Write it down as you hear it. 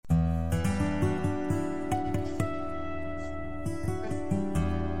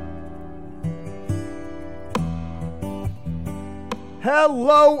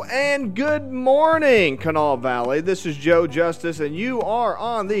Hello and good morning, Kanawha Valley. This is Joe Justice, and you are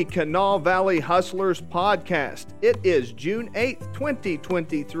on the Kanawha Valley Hustlers podcast. It is June 8th,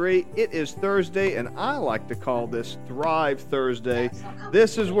 2023. It is Thursday, and I like to call this Thrive Thursday.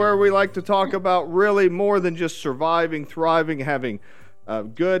 This is where we like to talk about really more than just surviving, thriving, having a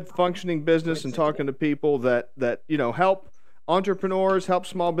good functioning business, and talking to people that help entrepreneurs, help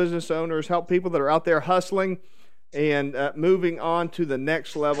small business owners, help people that are out there hustling and moving on to the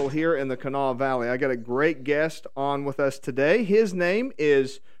next level here in the Kanawha Valley. I got a great guest on with us today. His name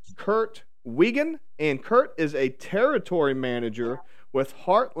is Kurt Wiegand, and Kurt is a territory manager with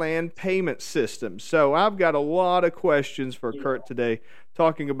Heartland Payment Systems. So I've got a lot of questions for Kurt today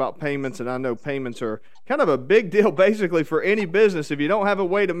talking about payments, and I know payments are kind of a big deal basically for any business. If you don't have a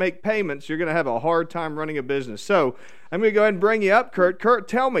way to make payments, you're going to have a hard time running a business. So I'm going to go ahead and bring you up, Kurt. Kurt,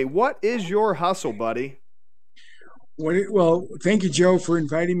 tell me, what is your hustle, buddy? Well, thank you, Joe, for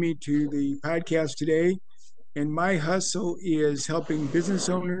inviting me to the podcast today. And my hustle is helping business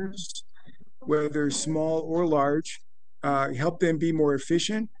owners, whether small or large, help them be more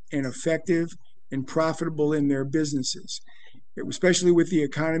efficient and effective and profitable in their businesses. Especially with the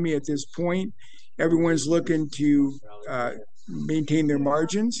economy at this point, everyone's looking to maintain their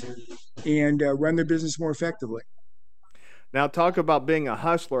margins and run their business more effectively. Now, talk about being a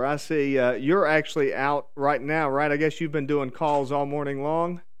hustler. I see you're actually out right now, right? I guess you've been doing calls all morning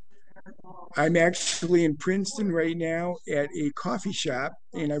long. I'm actually in Princeton right now at a coffee shop,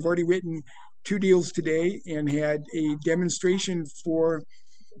 and I've already written 2 deals today and had a demonstration for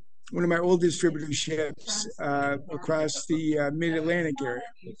one of my old distributorships across the Mid-Atlantic area.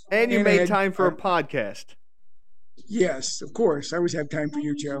 And you made time for a podcast. Yes, of course. I always have time for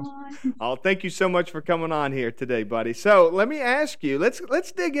you, Joe. Oh, thank you so much for coming on here today, buddy. So let me ask you,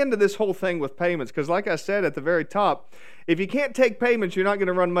 let's dig into this whole thing with payments, because like I said at the very top, if you can't take payments, you're not going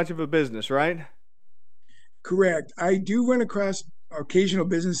to run much of a business, right? Correct. I do run across occasional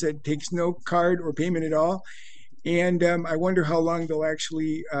business that takes no card or payment at all, and I wonder how long they'll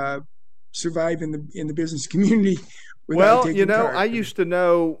actually survive in the business community. Well, I used to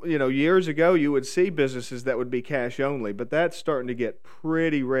know, years ago you would see businesses that would be cash only, but that's starting to get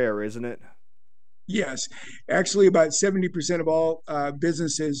pretty rare, isn't it? Yes. Actually, about 70% of all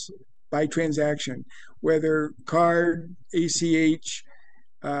businesses by transaction, whether card, ACH,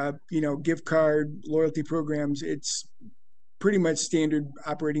 gift card, loyalty programs, it's pretty much standard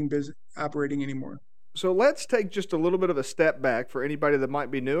operating anymore. So let's take just a little bit of a step back for anybody that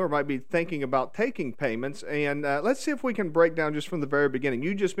might be new or might be thinking about taking payments. And let's see if we can break down just from the very beginning.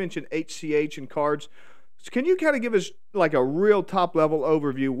 You just mentioned ACH and cards. So can you kind of give us like a real top level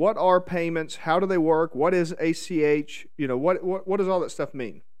overview? What are payments? How do they work? What is ACH? What does all that stuff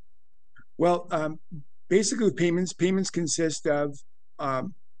mean? Well, basically with payments consist of,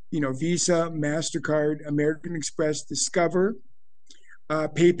 Visa, MasterCard, American Express, Discover,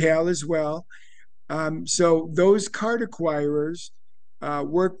 PayPal as well. So those card acquirers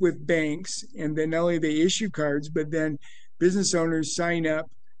work with banks, and then not only they issue cards, but then business owners sign up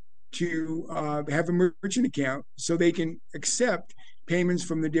to have a merchant account so they can accept payments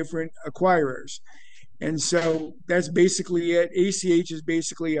from the different acquirers. And so that's basically it. ACH is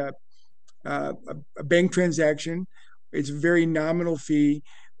basically a bank transaction. It's a very nominal fee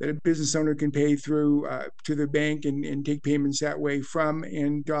that a business owner can pay through to the bank and take payments that way from,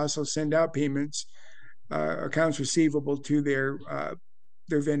 and to also send out payments, accounts receivable to their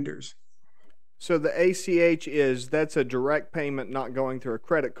vendors. So the ACH that's a direct payment, not going through a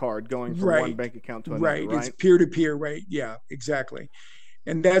credit card, going from one bank account to another, right? It's peer-to-peer, right? Yeah, exactly.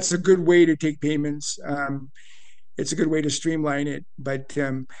 And that's a good way to take payments. It's a good way to streamline it. But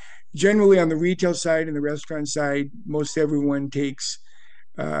generally on the retail side and the restaurant side, most everyone takes,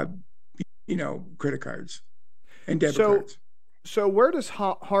 credit cards and debit cards. So where does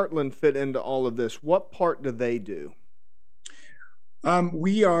Heartland fit into all of this? What part do they do?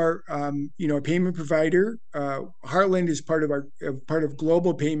 We are, a payment provider. Heartland is part of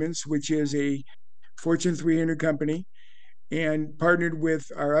Global Payments, which is a Fortune 300 company, and partnered with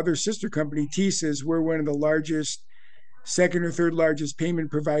our other sister company, TSYS. We're one of the largest, second or third largest payment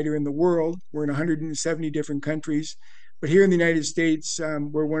provider in the world. We're in 170 different countries, but here in the United States,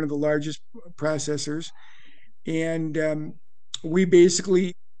 we're one of the largest processors, and we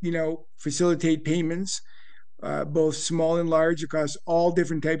basically, facilitate payments, both small and large, across all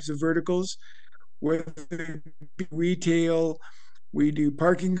different types of verticals, whether it be retail, we do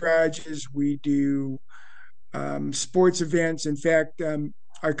parking garages, we do sports events. In fact,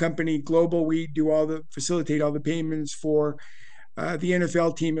 our company Global, we facilitate all the payments for the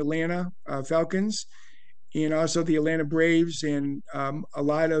NFL team Atlanta Falcons, and also the Atlanta Braves and a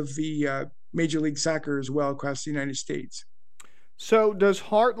lot of the Major League Soccer as well across the United States. So does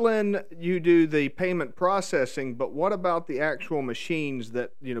Heartland, you do the payment processing, but what about the actual machines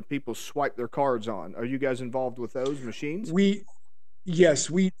that, people swipe their cards on? Are you guys involved with those machines? We Yes,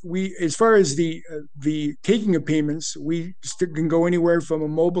 we as far as the taking of payments, we can go anywhere from a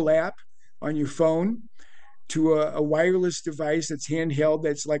mobile app on your phone to a wireless device that's handheld,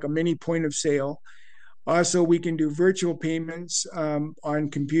 that's like a mini point of sale. Also, we can do virtual payments on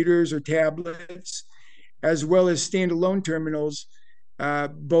computers or tablets, as well as standalone terminals,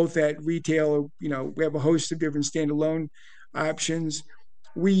 both at retail. We have a host of different standalone options.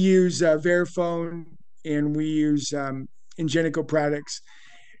 We use Verifone, and we use Ingenico products.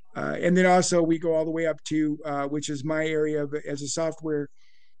 And then also we go all the way up to, which is my area as a software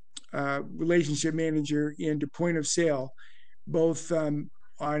relationship manager, into point of sale, both on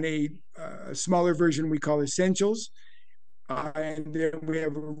a smaller version we call Essentials, and then we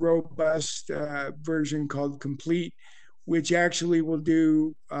have a robust version called Complete, which actually will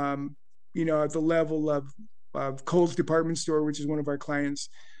do, at the level of Kohl's department store, which is one of our clients,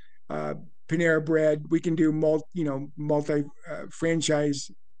 uh, Panera Bread. We can do multi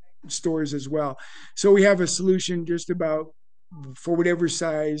franchise stores as well. So we have a solution just about for whatever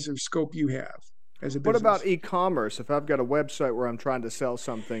size or scope you have as a What about business. e-commerce? If I've got a website where I'm trying to sell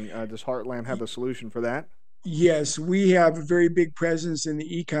something, does Heartland have a solution for that? Yes, we have a very big presence in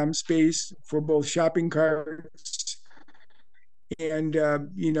the e-com space for both shopping carts and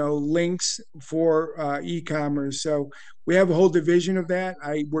links for e-commerce. So we have a whole division of that.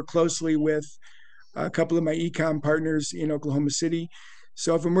 I work closely with a couple of my e-com partners in Oklahoma City.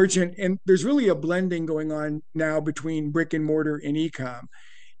 So if a merchant, and there's really a blending going on now between brick and mortar and e-com.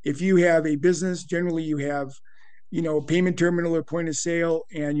 If you have a business, generally you have, a payment terminal or point of sale,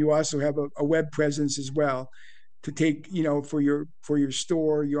 and you also have a web presence as well to take, for your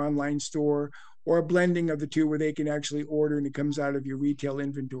store, your online store, or a blending of the two where they can actually order and it comes out of your retail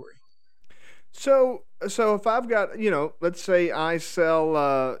inventory. So if I've got, let's say I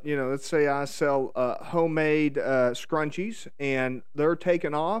sell homemade scrunchies and they're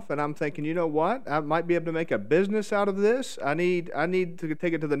taking off, and I'm thinking, you know what, I might be able to make a business out of this. I need to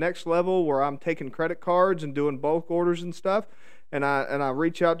take it to the next level where I'm taking credit cards and doing bulk orders and stuff. And I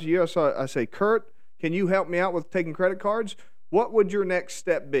reach out to you. I say, Kurt, can you help me out with taking credit cards? What would your next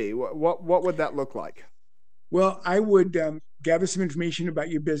step be? What would that look like? Well, I would gather some information about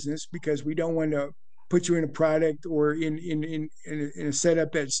your business, because we don't want to put you in a product or in a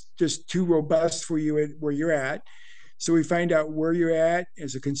setup that's just too robust for you at where you're at. So we find out where you're at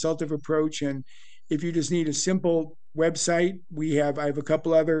as a consultative approach. And if you just need a simple website, I have a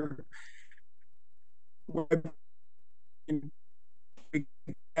couple other web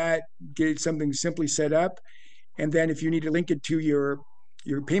that get something simply set up. And then if you need to link it to your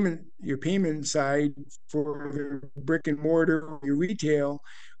payment side for the brick and mortar or your retail,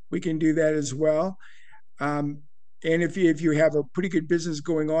 we can do that as well. Um, and if you have a pretty good business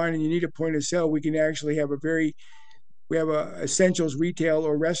going on and you need a point of sale, we have a essentials retail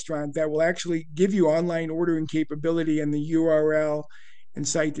or restaurant that will actually give you online ordering capability and the URL and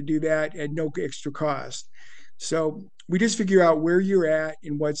site to do that at no extra cost. So we just figure out where you're at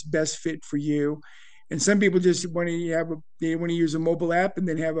and what's best fit for you. And some people just they want to use a mobile app and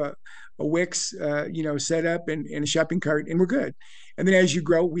then have a Wix, set up and a shopping cart, and we're good. And then as you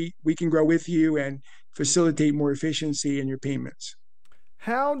grow, we can grow with you and facilitate more efficiency in your payments.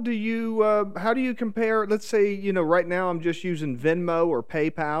 How do you compare? Let's say, right now I'm just using Venmo or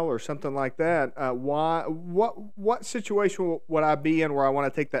PayPal or something like that. What situation would I be in where I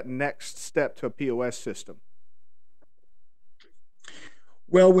want to take that next step to a POS system?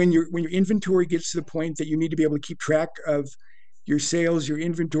 Well, when your inventory gets to the point that you need to be able to keep track of your sales, your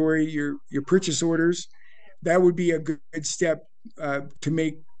inventory, your purchase orders, that would be a good step to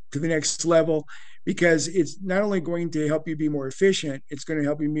make to the next level, because it's not only going to help you be more efficient, it's going to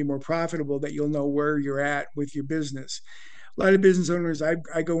help you be more profitable, that you'll know where you're at with your business. A lot of business owners, I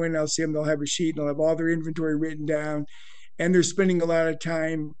go in, I'll see them, they'll have a sheet and they'll have all their inventory written down, and they're spending a lot of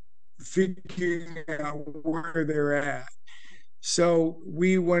time figuring out where they're at. So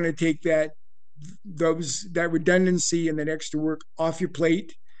we want to take that redundancy and that extra work off your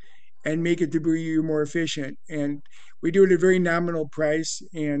plate and make it to be you more efficient. And we do it at a very nominal price.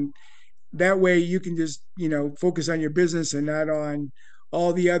 And that way you can just, focus on your business and not on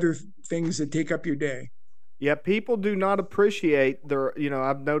all the other things that take up your day. Yeah, people do not appreciate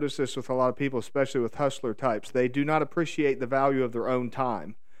I've noticed this with a lot of people, especially with hustler types. They do not appreciate the value of their own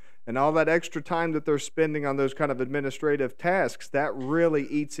time. and all that extra time that they're spending on those kind of administrative tasks, that really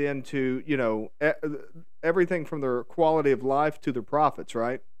eats into, everything from their quality of life to their profits,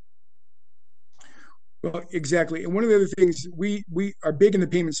 right? Well, exactly. And one of the other things, we are big in the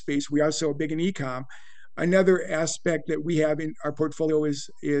payment space. We also are big in e-com. Another aspect that we have in our portfolio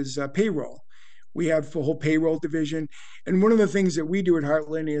is payroll. We have a whole payroll division, and one of the things that we do at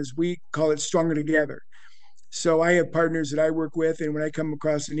Heartland is we call it Stronger Together. So I have partners that I work with, and when I come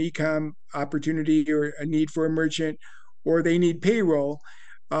across an e-com opportunity or a need for a merchant, or they need payroll,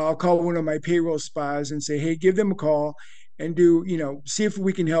 I'll call one of my payroll spas and say, "Hey, give them a call and see if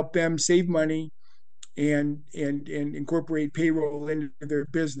we can help them save money and incorporate payroll into their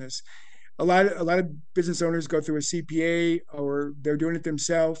business." A lot of business owners go through a CPA, or they're doing it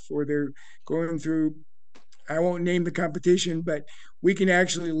themselves, or they're going through, I won't name the competition, but we can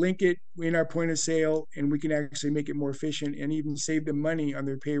actually link it in our point of sale, and we can actually make it more efficient and even save them money on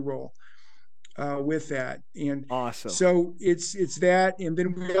their payroll with that. And Awesome. so it's that, and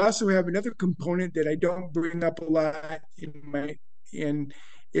then we also have another component that I don't bring up a lot in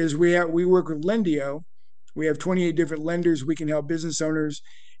is we work with Lendio. We have 28 different lenders. We can help business owners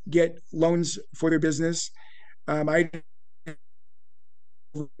get loans for their business. I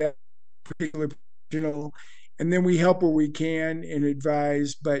that particular professional, and then we help where we can and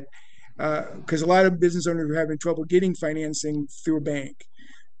advise. But because a lot of business owners are having trouble getting financing through a bank,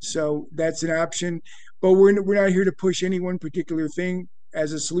 so that's an option. But we're not here to push any one particular thing.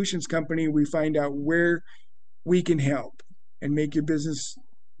 As a solutions company, we find out where we can help and make your business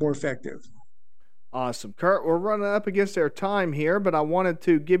more effective. Awesome. Kurt, we're running up against our time here, but I wanted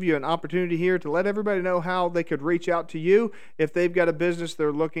to give you an opportunity here to let everybody know how they could reach out to you if they've got a business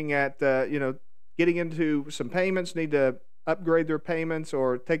they're looking at, getting into some payments, need to upgrade their payments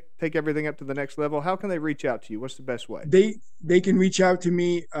or take everything up to the next level. How can they reach out to you? What's the best way? They can reach out to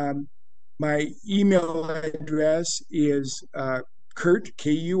me. My email address is Kurt,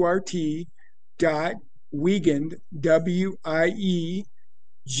 Kurt, dot Wiegand, Wiegand,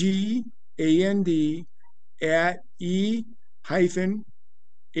 at e-hps.com,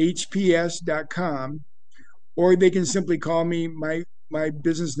 or they can simply call me. My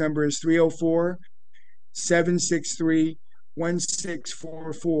business number is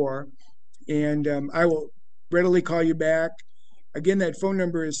 304-763-1644, and I will readily call you back. Again, that phone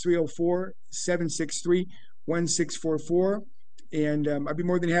number is 304-763-1644, and I'd be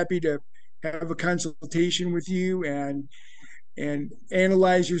more than happy to have a consultation with you and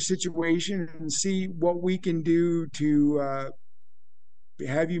analyze your situation and see what we can do to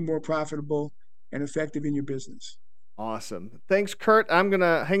have you more profitable and effective in your business. Awesome. Thanks, Kurt. I'm going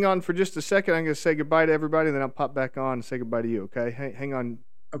to hang on for just a second. I'm going to say goodbye to everybody, and then I'll pop back on and say goodbye to you, okay? Hang on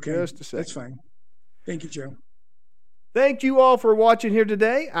just a second. That's fine. Thank you, Joe. Thank you all for watching here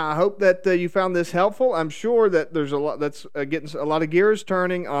today. I hope that you found this helpful. I'm sure that there's a lot that's getting a lot of gears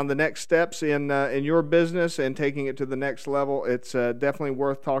turning on the next steps in your business and taking it to the next level. It's definitely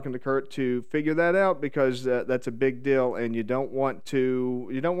worth talking to Kurt to figure that out, because that's a big deal, and you don't want to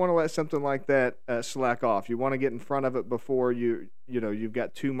let something like that slack off. You want to get in front of it before you've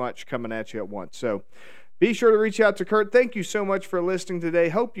got too much coming at you at once. So be sure to reach out to Kurt. Thank you so much for listening today.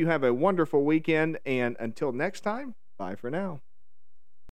 Hope you have a wonderful weekend, and until next time, bye for now.